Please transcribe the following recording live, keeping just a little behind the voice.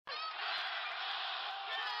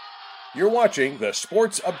You're watching The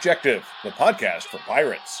Sports Objective, the podcast for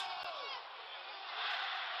Pirates.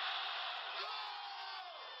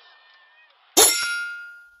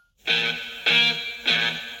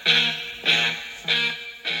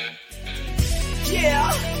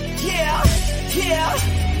 Yeah.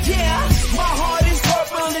 My heart is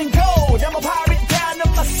purple and gold. I'm a pirate down to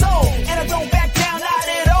my soul. And I don't back down, not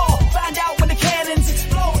at all. Find out when the cannons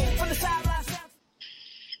explode. From the sidelines.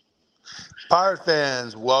 Pirate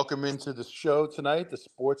fans, welcome into the show tonight, The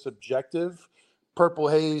Sports Objective,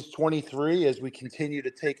 PURPLEHA23, as we continue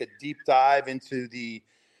to take a deep dive into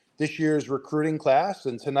this year's recruiting class.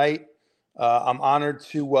 And tonight, I'm honored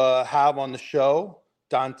to have on the show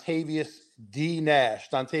Dontavius D. Nash.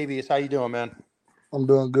 Dontavius, how you doing, man? I'm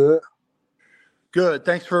doing good. Good.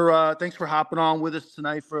 Thanks for hopping on with us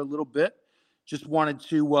tonight for a little bit. Just wanted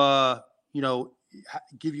to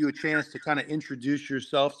give you a chance to kind of introduce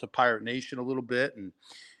yourself to Pirate Nation a little bit and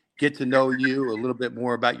get to know you a little bit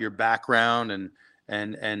more about your background.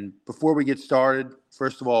 And before we get started,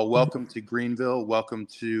 first of all, welcome to Greenville. Welcome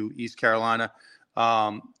to East Carolina.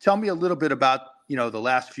 Tell me a little bit about, the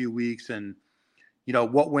last few weeks and,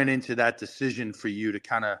 what went into that decision for you to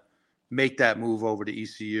kind of make that move over to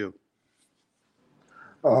ECU.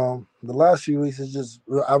 The last few weeks is just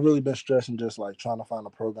I've really been stressing just like trying to find a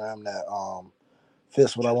program that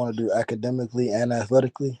fits what I want to do academically and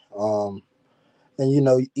athletically. And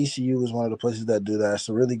ECU is one of the places that do that. It's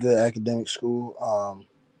a really good academic school.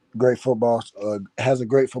 Great football, has a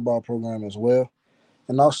great football program as well.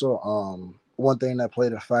 And also, one thing that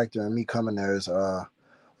played a factor in me coming there is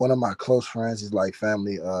one of my close friends is like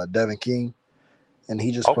family, Devin King, and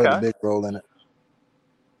he just played a big role in it.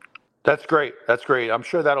 That's great. I'm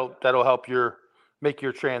sure that'll help make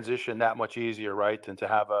your transition that much easier, right? Than to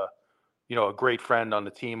have a great friend on the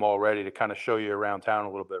team already to kind of show you around town a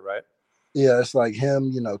little bit, right? Yeah, it's like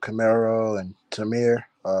him, Camaro and Tamir,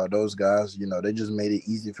 those guys, they just made it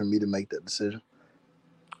easy for me to make that decision.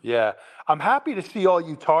 Yeah. I'm happy to see all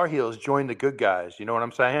you Tar Heels join the good guys. You know what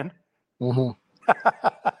I'm saying? Mm-hmm.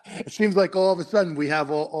 It seems like all of a sudden we have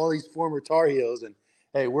all these former Tar Heels, and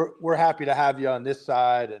hey, we're happy to have you on this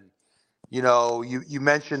side. And you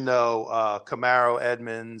mentioned though Camaro,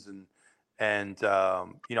 Edmonds, and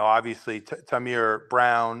obviously Tamir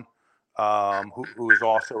Brown, who is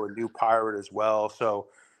also a new Pirate as well. So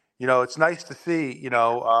it's nice to see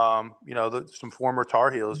some former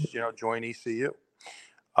Tar Heels join ECU.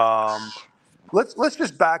 Let's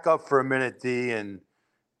just back up for a minute, D, and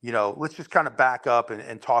let's just kind of back up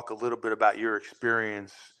and talk a little bit about your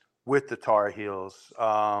experience with the Tar Heels.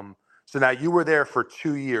 So now you were there for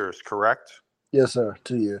 2 years, correct? Yes, sir.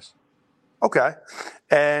 2 years. Okay.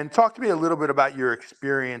 And talk to me a little bit about your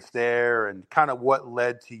experience there and kind of what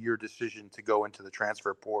led to your decision to go into the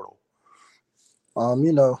transfer portal.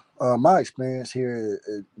 My experience here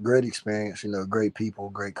is great experience, great people,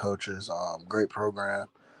 great coaches, great program.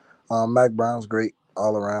 Mac Brown's great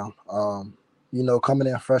all around. Coming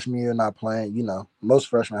in freshman year, not playing, most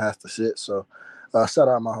freshmen have to sit. So I sat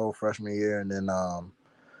out my whole freshman year, and then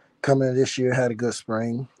coming in this year, had a good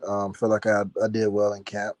spring. Feel like I did well in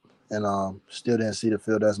camp, and still didn't see the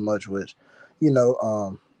field as much, which, it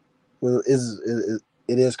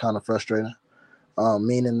is kind of frustrating.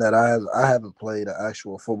 Meaning that I haven't played an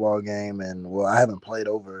actual football game, and I haven't played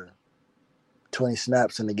over 20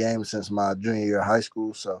 snaps in the game since my junior year of high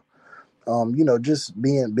school. So, just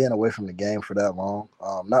being away from the game for that long,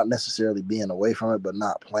 not necessarily being away from it, but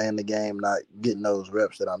not playing the game, not getting those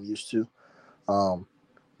reps that I'm used to,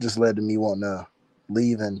 just led to me wanting to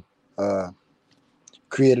leave and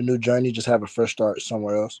create a new journey, just have a fresh start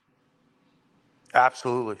somewhere else.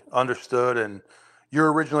 Absolutely. Understood. And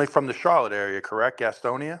you're originally from the Charlotte area, correct?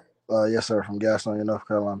 Gastonia? Yes, sir, from Gastonia, North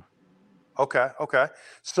Carolina. Okay.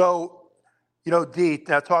 So, D,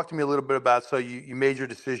 now talk to me a little bit about, so you made your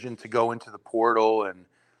decision to go into the portal and,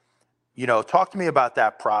 talk to me about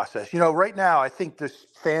that process. Right now, I think there's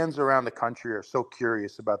fans around the country are so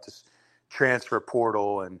curious about this transfer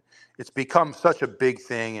portal, and it's become such a big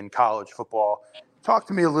thing in college football. Talk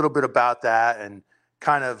to me a little bit about that and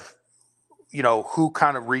kind of, who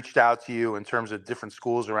kind of reached out to you in terms of different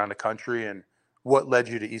schools around the country and what led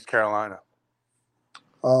you to East Carolina.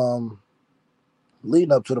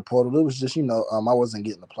 Leading up to the portal, it was just, I wasn't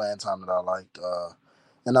getting the playing time that I liked.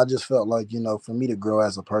 And I just felt like, for me to grow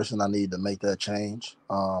as a person, I needed to make that change.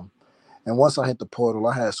 And once I hit the portal,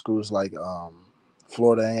 I had schools like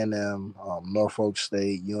Florida A&M, Norfolk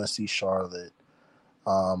State, UNC Charlotte.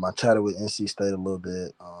 I chatted with NC State a little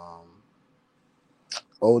bit.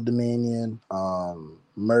 Old Dominion,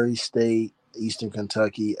 Murray State, Eastern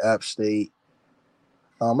Kentucky, App State.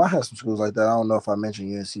 I had some schools like that. I don't know if I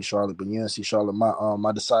mentioned UNC Charlotte, but UNC Charlotte,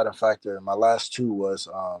 my deciding factor, my last two was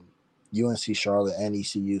UNC Charlotte and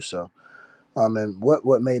ECU. So, and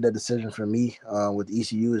what made that decision for me with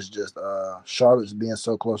ECU is just Charlotte's being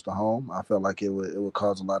so close to home. I felt like it would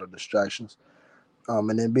cause a lot of distractions.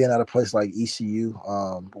 And then being at a place like ECU,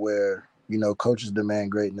 where coaches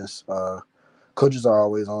demand greatness, coaches are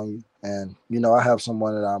always on you, and I have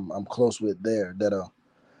someone that I'm close with there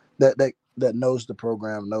that knows the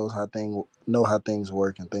program, knows how things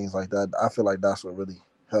work and things like that. I feel like that's what really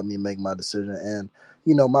helped me make my decision. And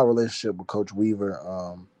my relationship with Coach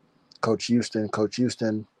Weaver, Coach Houston. Coach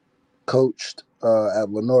Houston coached at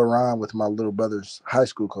Lenore Ryan with my little brother's high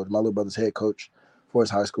school coach, my little brother's head coach for his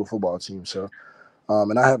high school football team. So,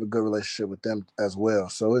 and I have a good relationship with them as well.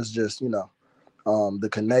 So it's just the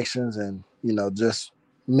connections and just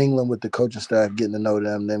mingling with the coaching staff, getting to know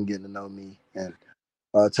them getting to know me, and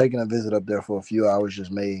taking a visit up there for a few hours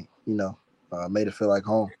just made it feel like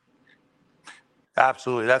home.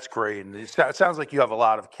 Absolutely, that's great, and it sounds like you have a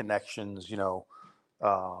lot of connections. That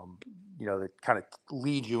kind of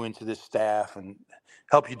lead you into this staff and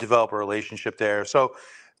help you develop a relationship there. So,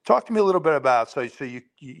 talk to me a little bit about so you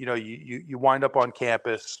wind up on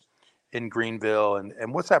campus in Greenville,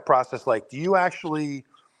 and what's that process like? Do you actually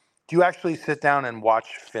sit down and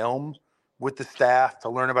watch film with the staff to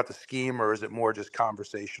learn about the scheme, or is it more just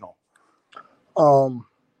conversational?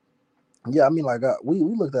 Yeah, I mean, like we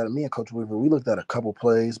looked at it. Me and Coach Weaver, we looked at a couple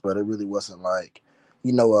plays, but it really wasn't like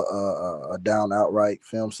a down outright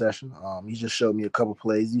film session. He just showed me a couple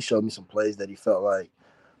plays. He showed me some plays that he felt like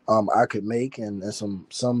I could make, and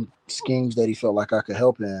some schemes that he felt like I could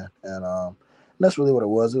help in, and that's really what it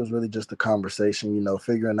was. It was really just a conversation,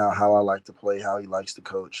 figuring out how I like to play, how he likes to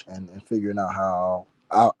coach, and figuring out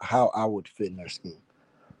how I would fit in their scheme.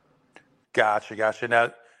 Gotcha.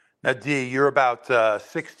 Now, D, you're about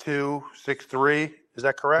 6'2", 6'3". Is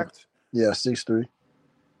that correct? Yeah, 6'3".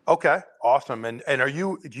 Okay, awesome. And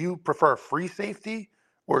do you prefer free safety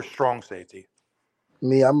or strong safety?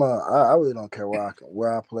 Me, I really don't care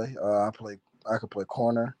where I play. I could play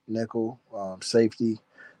corner, nickel, safety,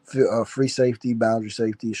 free safety, boundary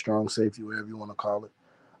safety, strong safety, whatever you want to call it.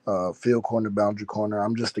 Field corner, boundary corner.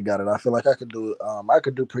 I'm just the guy that I feel like I could do. I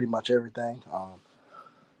could do pretty much everything.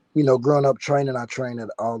 Growing up training, I trained at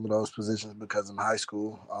all of those positions because in high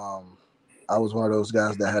school, I was one of those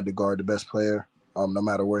guys that had to guard the best player, no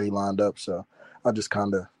matter where he lined up. So I just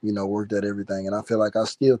kind of, worked at everything, and I feel like I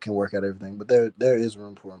still can work at everything, but there is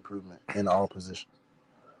room for improvement in all positions.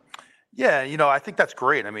 Yeah, I think that's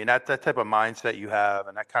great. I mean, that type of mindset you have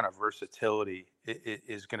and that kind of versatility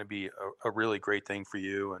is going to be a really great thing for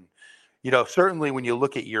you. And, certainly when you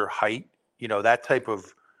look at your height, that type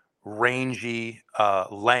of rangy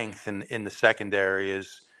length in the secondary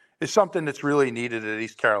is something that's really needed at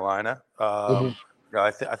East Carolina. I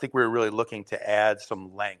think we're really looking to add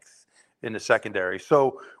some length in the secondary.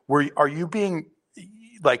 So are you being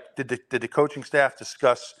like, did the coaching staff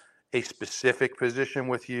discuss a specific position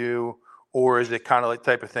with you, or is it kind of like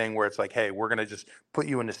type of thing where it's like, hey, we're going to just put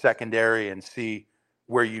you in the secondary and see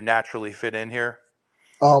where you naturally fit in here?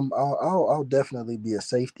 I'll definitely be a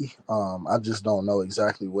safety. I just don't know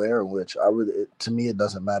exactly where, which to me, it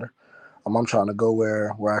doesn't matter. I'm trying to go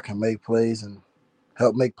where I can make plays and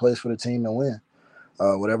help make plays for the team and win.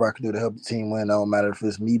 Whatever I can do to help the team win, no matter if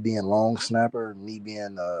it's me being long snapper, me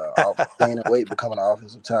being gaining weight, becoming an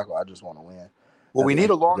offensive tackle. I just want to win. Well, we need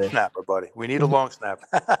a long snapper, buddy. We need a long snapper.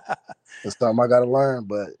 It's something I got to learn,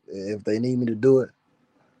 but if they need me to do it,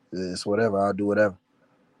 it's whatever. I'll do whatever.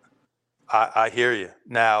 I hear you.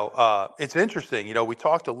 Now, it's interesting. We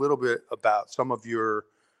talked a little bit about some of your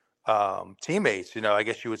teammates. I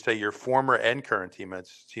guess you would say your former and current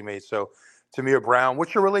teammates. So, Tamir Brown,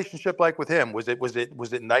 what's your relationship like with him? Was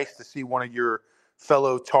it nice to see one of your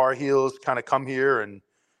fellow Tar Heels kind of come here, and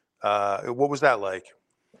what was that like?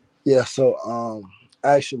 Yeah. So,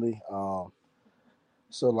 actually,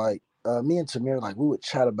 so like me and Tamir, like we would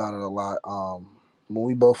chat about it a lot. When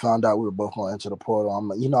we both found out we were both going to enter the portal,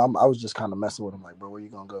 I was just kind of messing with him, like, bro, where you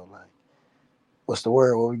gonna go? Like, what's the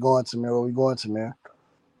word? Where we going, Tamir? Where we going, Tamir?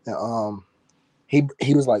 And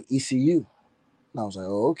he was like ECU, and I was like,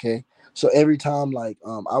 oh, okay. So every time I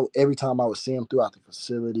would see him throughout the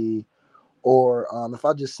facility, or if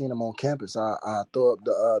I just seen him on campus, I throw up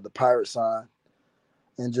the pirate sign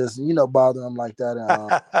and just bother him like that.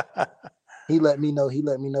 And he let me know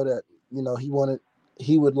that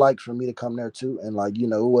he would like for me to come there too, and it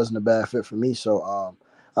wasn't a bad fit for me. So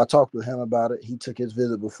I talked with him about it. He took his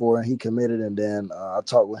visit before and he committed, and then I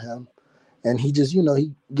talked with him. And he just,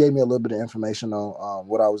 he gave me a little bit of information on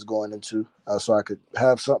what I was going into, so I could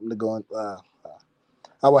have something to go in.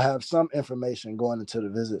 I would have some information going into the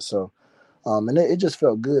visit. So, and it just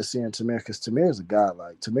felt good seeing Tamir because Tamir is a guy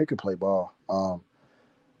like Tamir can play ball.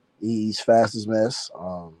 He's fast as mess.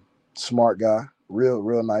 Smart guy,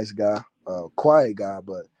 real nice guy, quiet guy,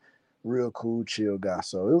 but real cool, chill guy.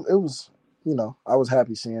 So it was, I was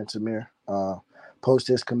happy seeing Tamir post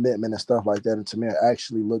his commitment and stuff like that. And Tamir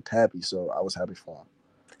actually looked happy, so I was happy for him.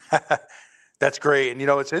 That's great. And,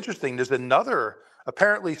 it's interesting. There's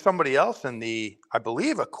apparently somebody else I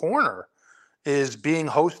believe a corner is being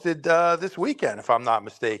hosted this weekend, if I'm not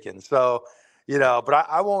mistaken. So, but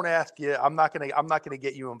I won't ask you. I'm not gonna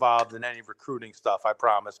get you involved in any recruiting stuff. I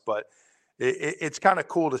promise. But it's kind of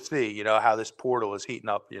cool to see, how this portal is heating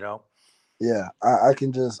up. Yeah, I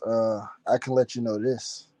can just I can let you know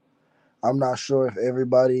this. I'm not sure if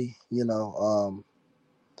everybody, if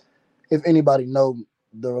anybody know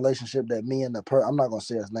the relationship that me and I'm not gonna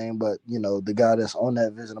say his name, but the guy that's on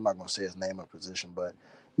that visit, I'm not gonna say his name or position, but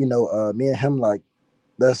me and him, like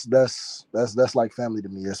that's like family to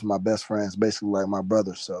me. It's my best friends, basically like my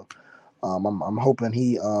brother. So I'm hoping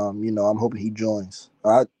he I'm hoping he joins.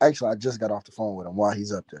 I just got off the phone with him while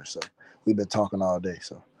he's up there, so we've been talking all day.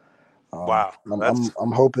 So wow,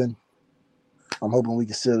 I'm hoping we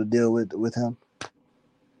can seal the deal with him.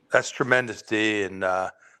 That's tremendous, D, and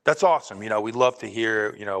that's awesome. We'd love to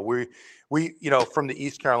hear. We from the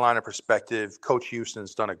East Carolina perspective, Coach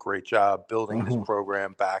Houston's done a great job building this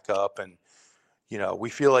program back up, and we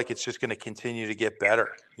feel like it's just going to continue to get better.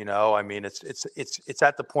 I mean, it's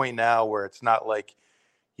at the point now where it's not like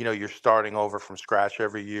you're starting over from scratch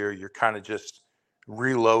every year. You're kind of just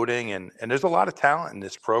reloading, and there's a lot of talent in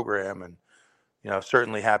this program, and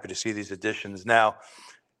certainly happy to see these additions now.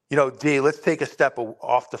 D, let's take a step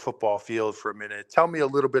off the football field for a minute. Tell me a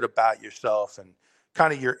little bit about yourself and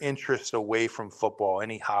kind of your interests away from football,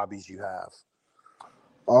 any hobbies you have.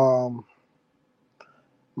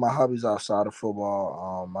 My hobbies outside of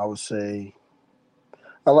football, I would say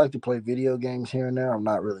I like to play video games here and there. I'm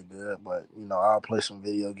not really good, but I'll play some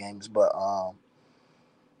video games. But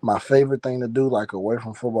my favorite thing to do, like away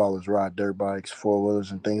from football, is ride dirt bikes,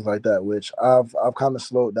 4-wheelers, and things like that. Which I've kind of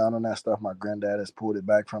slowed down on that stuff. My granddad has pulled it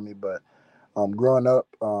back from me. But growing up,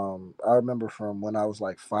 I remember from when I was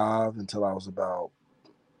like 5 until I was about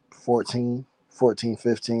 14,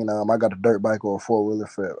 15. I got a dirt bike or a 4-wheeler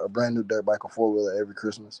for a brand new dirt bike or 4-wheeler every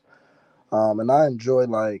Christmas. And I enjoy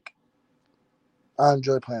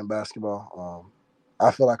playing basketball. I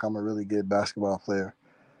feel like I'm a really good basketball player.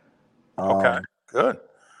 Okay, good.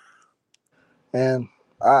 And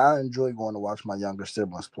I enjoy going to watch my younger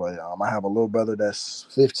siblings play. I have a little brother that's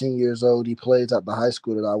 15 years old. He plays at the high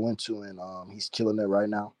school that I went to, and he's killing it right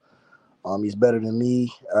now. He's better than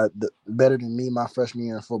me. My freshman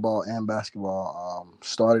year in football and basketball.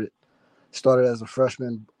 Started as a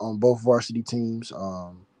freshman on both varsity teams.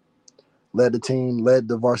 Led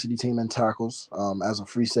the varsity team in tackles as a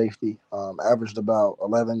free safety. Averaged about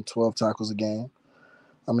 11, 12 tackles a game.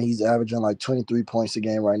 I mean, he's averaging like 23 points a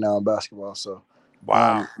game right now in basketball. So,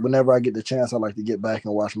 wow. Whenever I get the chance, I like to get back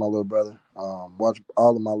and watch my little brother, watch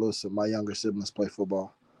all of my younger siblings play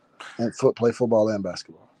football and play football and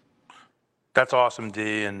basketball. That's awesome,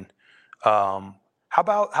 D. And how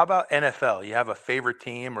about NFL? You have a favorite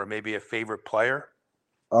team or maybe a favorite player?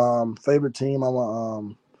 Favorite team,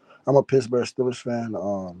 I'm a Pittsburgh Steelers fan.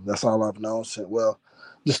 That's all I've known since. Well,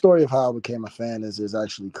 the story of how I became a fan is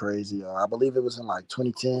actually crazy. I believe it was in like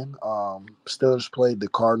 2010. Steelers played the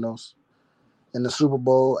Cardinals in the Super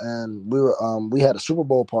Bowl, and we had a Super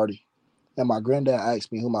Bowl party. And my granddad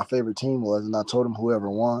asked me who my favorite team was, and I told him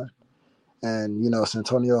whoever won. And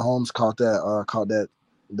Santonio Holmes caught the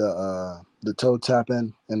toe tap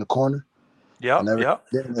in the corner. Yep.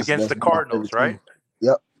 Against the Cardinals, right?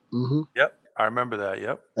 Yep. Mm-hmm. Yep. I remember that.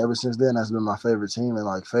 Yep. Ever since then, that's been my favorite team and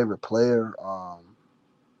like favorite player.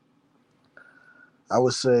 I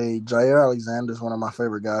would say Jair Alexander is one of my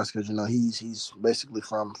favorite guys because he's basically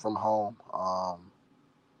from home.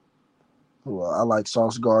 Well, I like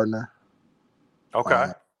Sauce Gardner.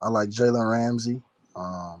 Okay. I like Jalen Ramsey.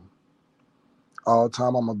 All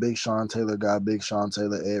time, I'm a big Sean Taylor guy. Big Sean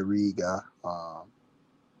Taylor, Ed Reed guy.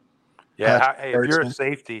 Yeah. Hey,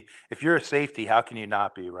 if you're a safety, how can you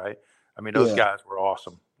not be, right? I mean, those guys were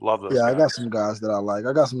awesome. Love those guys. I got some guys that I like.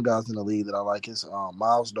 I got some guys in the league that I like. It's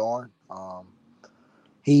Miles Dorn.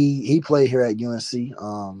 He played here at UNC,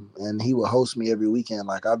 and he would host me every weekend.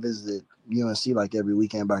 Like I visited UNC like every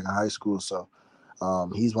weekend back in high school. So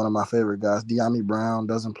he's one of my favorite guys. De'Ami Brown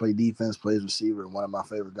doesn't play defense, plays receiver. One of my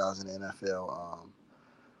favorite guys in the NFL.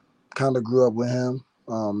 Kind of grew up with him.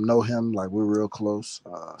 Know him, like we're real close.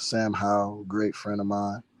 Sam Howell, great friend of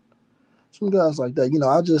mine. Some guys like that.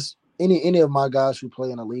 any of my guys who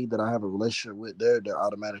play in a league that I have a relationship with, they're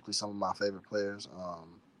automatically some of my favorite players.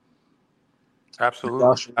 Absolutely.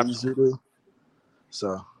 Josh Zulu.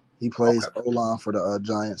 So he plays Okay. O-line for the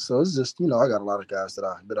Giants. So it's just, I got a lot of guys that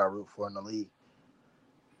I root for in the league.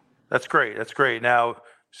 That's great. That's great. Now,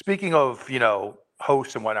 speaking of,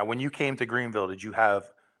 hosts and whatnot, when you came to Greenville, did you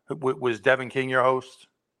was Devin King your host?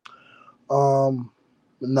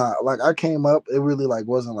 Nah, like I came up, it really like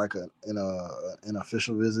wasn't like an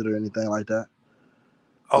official visit or anything like that.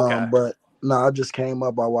 Okay. But no, I just came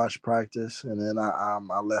up, I watched practice, and then I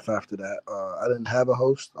left after that. I didn't have a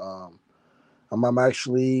host. I'm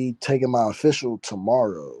actually taking my official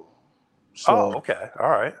tomorrow. So, okay. All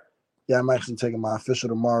right. Yeah, I'm actually taking my official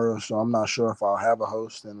tomorrow, so I'm not sure if I'll have a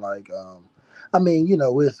host. And with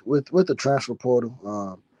the transfer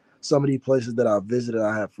portal, some of these places that I've visited,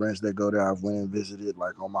 I have friends that go there. I've went and visited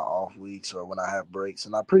like on my off weeks or when I have breaks,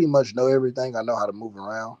 and I pretty much know everything. I know how to move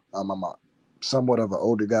around. I'm somewhat of an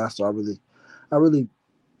older guy, so I really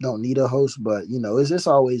don't need a host. But it's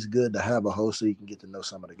always good to have a host so you can get to know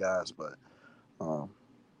some of the guys. But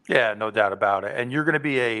yeah, no doubt about it. And you're going to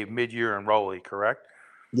be a mid-year enrollee, correct?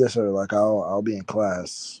 Yes, sir. Like I'll be in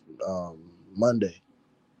class Monday.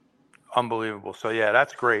 Unbelievable. So yeah,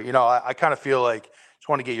 that's great. I kind of feel like, just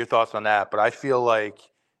want to get your thoughts on that, but I feel like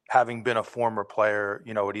having been a former player,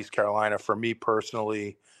 at East Carolina, for me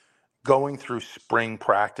personally, going through spring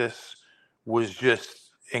practice was just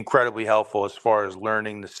incredibly helpful as far as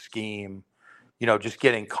learning the scheme, just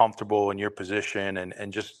getting comfortable in your position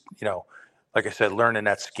and just, like I said, learning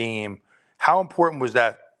that scheme. How important was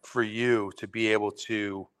that for you to be able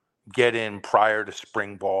to get in prior to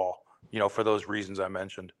spring ball, for those reasons I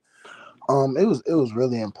mentioned? It was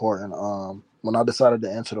really important. When I decided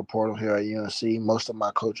to enter the portal here at UNC, most of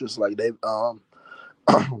my coaches like they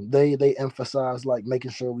emphasize like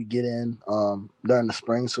making sure we get in during the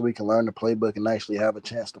spring so we can learn the playbook and actually have a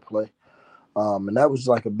chance to play. And that was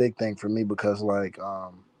like a big thing for me because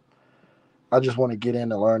I just want to get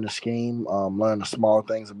in and learn the scheme, learn the small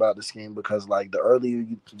things about the scheme because like the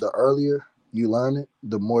earlier you learn it,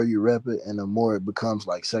 the more you rep it and the more it becomes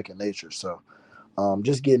like second nature. So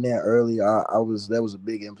just getting there early, that was a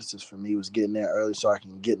big emphasis for me, was getting there early so I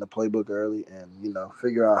can get in the playbook early and,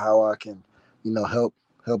 figure out how I can, help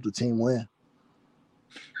the team win.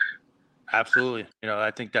 Absolutely.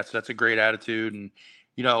 I think that's a great attitude. And,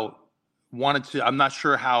 I'm not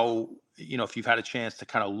sure how, if you've had a chance to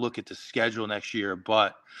kind of look at the schedule next year,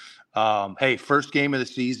 but hey, first game of the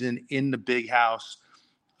season in the big house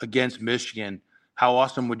against Michigan. How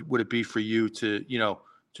awesome would it be for you to,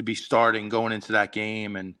 to be starting going into that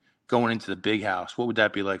game and going into the big house? What would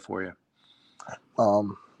that be like for you?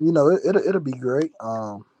 It'll be great.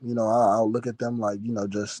 I'll look at them like,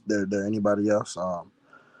 just they're anybody else.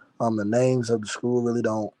 The names of the school really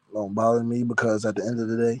don't bother me because at the end of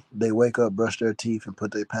the day, they wake up, brush their teeth, and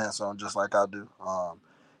put their pants on just like I do.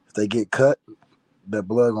 If they get cut, their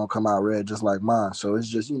blood gonna come out red just like mine. So it's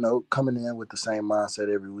just coming in with the same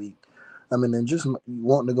mindset every week. And just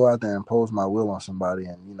wanting to go out there and impose my will on somebody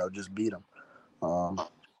and just beat them.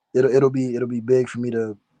 It'll be big for me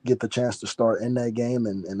to get the chance to start in that game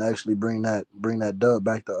and actually bring that dub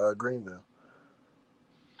back to Greenville.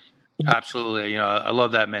 Absolutely. I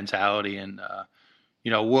love that mentality and,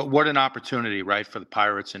 what an opportunity, right, for the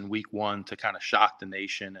Pirates in week one to kind of shock the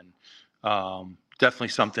nation and definitely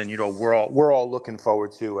something, we're all looking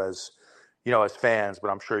forward to as fans, but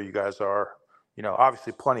I'm sure you guys are,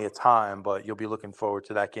 obviously plenty of time, but you'll be looking forward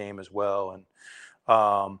to that game as well.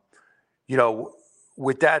 And,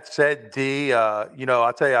 with that said, D,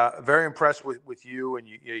 I'll tell you, I'm very impressed with you and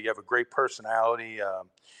you have a great personality.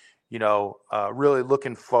 Really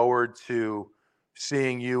looking forward to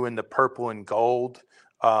seeing you in the purple and gold.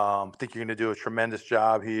 I think you're going to do a tremendous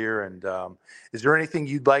job here. And is there anything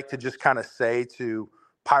you'd like to just kind of say to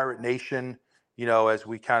Pirate Nation, as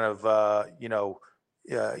we kind of,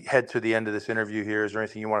 head to the end of this interview here? Is there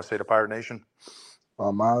anything you want to say to Pirate Nation?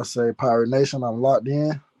 I'll say Pirate Nation, I'm locked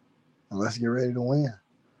in, and let's get ready to win.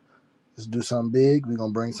 Let's do something big. We're going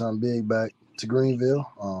to bring something big back to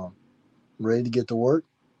Greenville. Ready to get to work.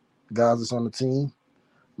 Guys that's on the team,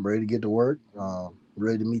 I'm ready to get to work,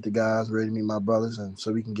 ready to meet the guys, ready to meet my brothers, and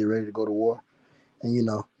so we can get ready to go to war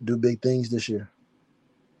and, do big things this year.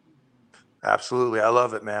 Absolutely. I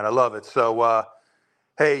love it, man. I love it. So,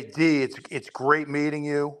 hey, D, it's great meeting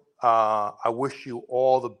you. I wish you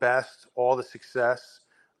all the best, all the success.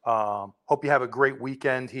 Hope you have a great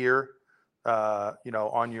weekend here,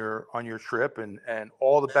 on your trip and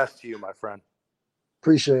all the best to you, my friend.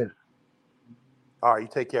 Appreciate it. All right. You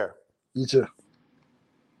take care. You too.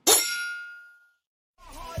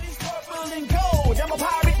 Heart is purple and gold. I'm a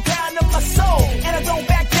pirate down I don't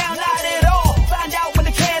back down, not at all. Find out when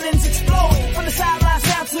the cannons explode. From the sidelines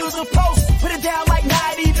down to the post. Put it down like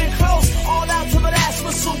not even close. All out to the last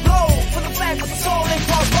whistle blow. For the flag with the soul and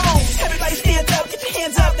crossbones. Everybody stand up, get your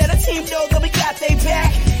hands up. Let the team know that we got they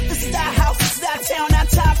back. This is our house, this is our town, our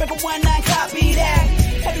time. Forever 19, copy that.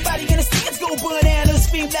 Everybody in the stands go bananas.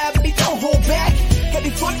 Scream loud, baby, don't hold back.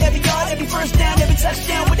 Every foot, every yard, every first down, every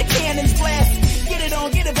touchdown with the cannons blast. Get it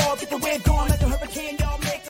on, get it all, get the wave going like a hurricane, y'all.